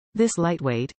This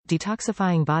lightweight,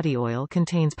 detoxifying body oil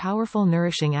contains powerful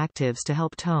nourishing actives to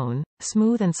help tone,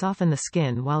 smooth and soften the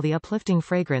skin, while the uplifting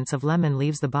fragrance of lemon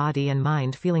leaves the body and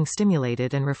mind feeling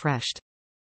stimulated and refreshed.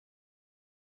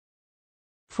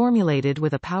 Formulated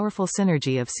with a powerful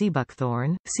synergy of Sea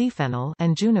Buckthorn, sea fennel,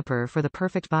 and Juniper for the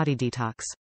perfect body detox.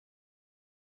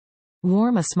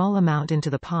 Warm a small amount into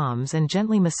the palms and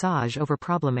gently massage over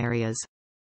problem areas.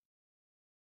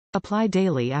 Apply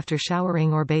daily after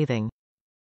showering or bathing.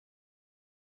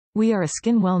 We are a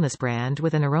skin wellness brand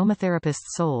with an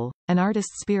aromatherapist's soul, an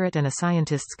artist's spirit and a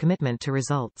scientist's commitment to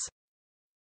results.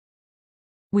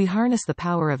 We harness the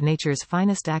power of nature's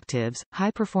finest actives,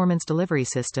 high-performance delivery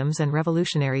systems and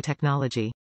revolutionary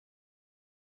technology.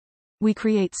 We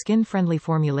create skin-friendly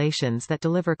formulations that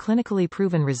deliver clinically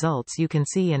proven results you can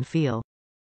see and feel.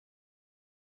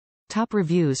 Top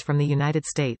reviews from the United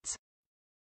States.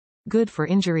 Good for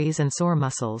injuries and sore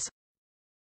muscles.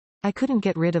 I couldn't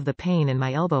get rid of the pain in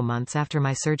my elbow months after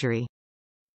my surgery.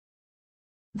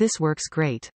 This works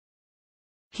great.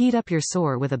 Heat up your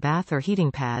sore with a bath or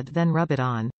heating pad, then rub it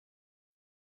on.